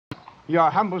Your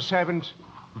humble servant,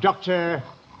 Dr.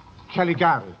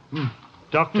 Caligari.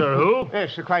 Doctor who?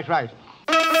 Yes, you're quite right.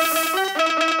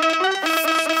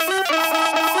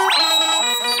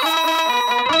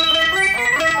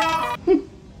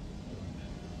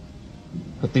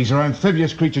 But these are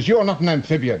amphibious creatures. You're not an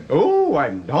amphibian. Oh,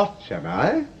 I'm not, am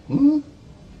I?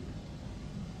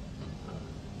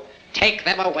 Take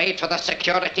them away to the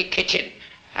security kitchen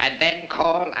and then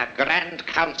call a grand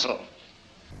council.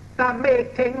 The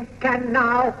meeting can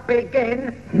now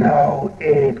begin. No,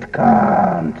 it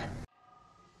can't.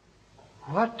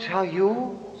 What are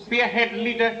you? Spearhead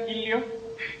leader, Helio.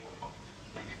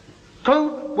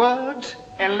 Code words?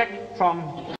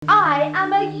 Electron. I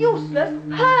am a useless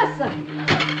person.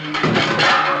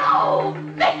 Oh,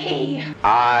 Becky!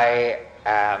 I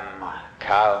am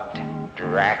Count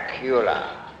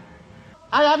Dracula.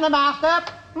 I am the master.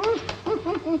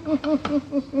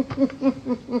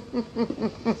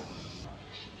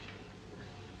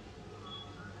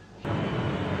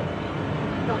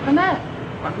 Dr.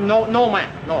 Matt. No, man.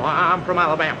 No, I'm from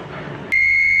Alabama.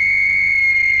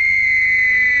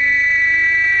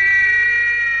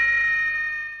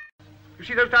 You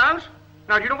see those tiles?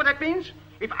 Now, do you know what that means?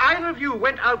 If either of you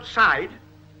went outside,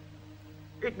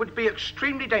 it would be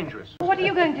extremely dangerous. What are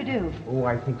you going to do? Oh,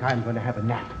 I think I'm going to have a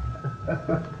nap.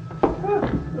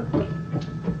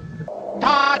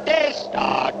 TARDIS!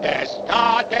 TARDIS!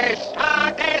 TARDIS!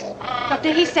 TARDIS!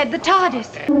 Doctor, he said the TARDIS.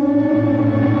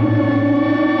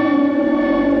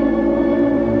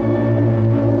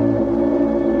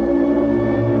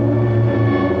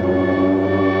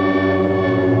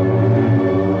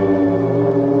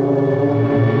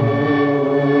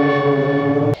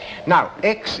 Now,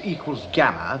 x equals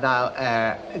gamma. Now,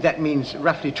 that means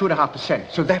roughly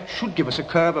 2.5%. So that should give us a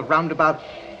curve of round about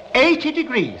 80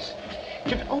 degrees.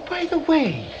 Oh, by the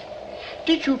way,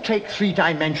 did you take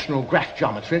three-dimensional graph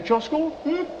geometry at your school?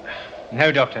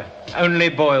 No, Doctor. Only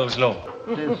Boyle's law.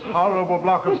 This horrible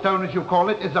block of stone, as you call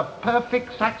it, is a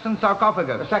perfect Saxon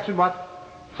sarcophagus. A Saxon what?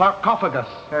 Sarcophagus.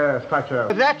 Yes, quite so.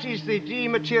 That is the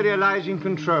dematerializing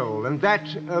control, and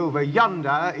that over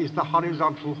yonder is the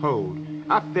horizontal hold.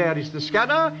 Up there is the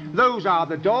scanner, those are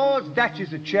the doors, that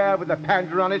is a chair with a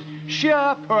panda on it.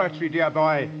 Sheer poetry, dear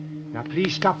boy. Now,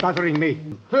 please stop bothering me.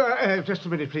 Just a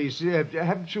minute, please.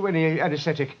 Haven't you any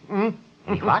anesthetic? Any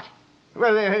what?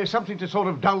 Well, something to sort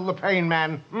of dull the pain,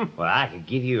 man. Well, I could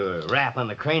give you a rap on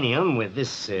the cranium with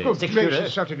this Good six-shooter.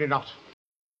 gracious, certainly not.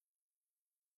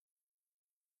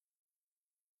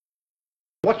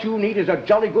 What you need is a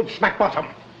jolly good smack bottom.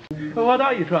 Well, what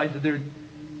are you trying to do?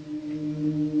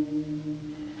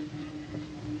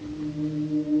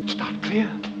 It's not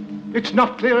clear. It's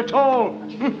not clear at all.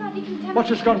 What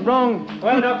has gone wrong?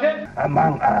 Well, Doctor?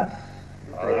 Among us.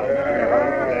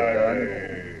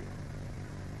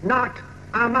 Not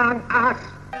among us.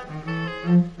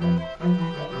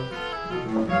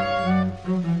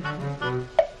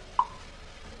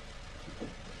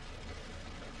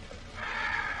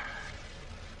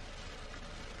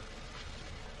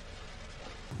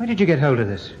 Where did you get hold of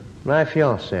this? My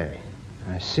fiancée.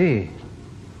 I see.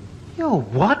 You're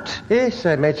what? Yes,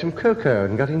 I made some cocoa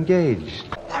and got engaged.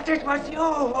 But it was you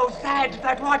who said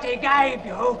that what he gave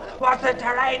you was the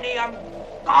terranium.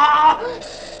 Ah!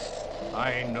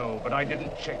 I know, but I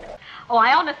didn't check. Oh,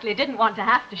 I honestly didn't want to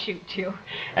have to shoot you.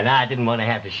 And I didn't want to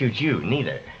have to shoot you,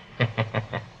 neither.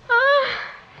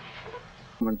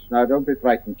 Now, don't be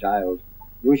frightened, child.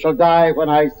 You shall die when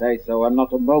I say so, and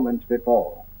not a moment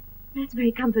before. That's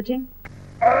very comforting.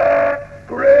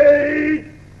 Great!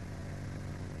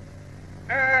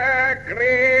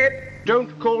 Great.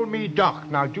 Don't call me Doc.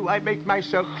 Now, do I make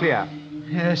myself clear?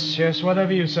 Yes,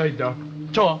 whatever you say, Doc.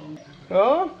 Talk.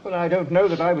 Oh, well, I don't know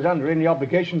that I was under any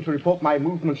obligation to report my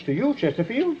movements to you,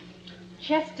 Chesterfield.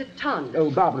 Chesterton. Oh,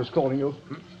 Barbara's calling you.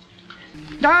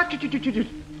 Ah,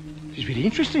 it's really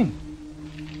interesting.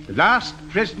 The last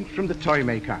present from the toy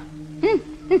maker.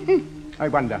 I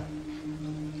wonder.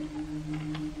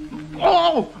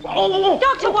 Oh!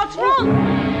 Doctor, what's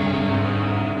wrong?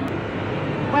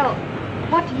 Well,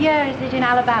 what year is it in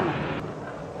Alabama?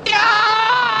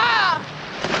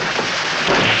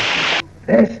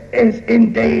 This is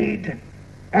indeed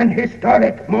an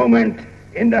historic moment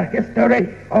in the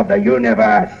history of the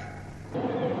universe.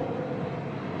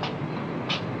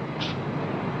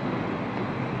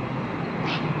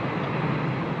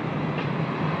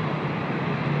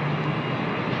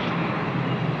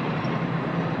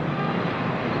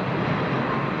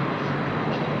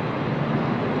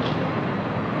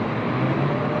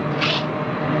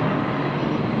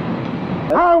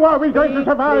 How are we going to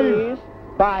survive?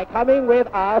 By coming with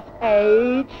us,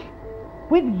 Age.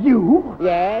 with you?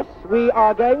 Yes, we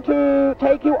are going to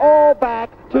take you all back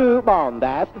to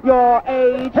Mondas, your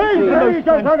age.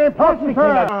 Now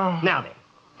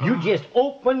then, you just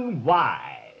open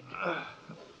wide.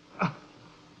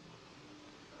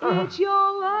 It's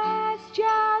your last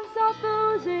chance of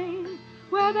losing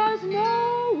where there's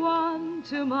no one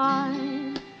to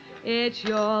mind. It's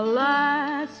your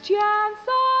last chance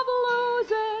of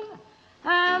losing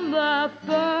and the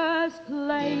first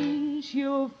place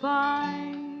you'll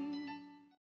find.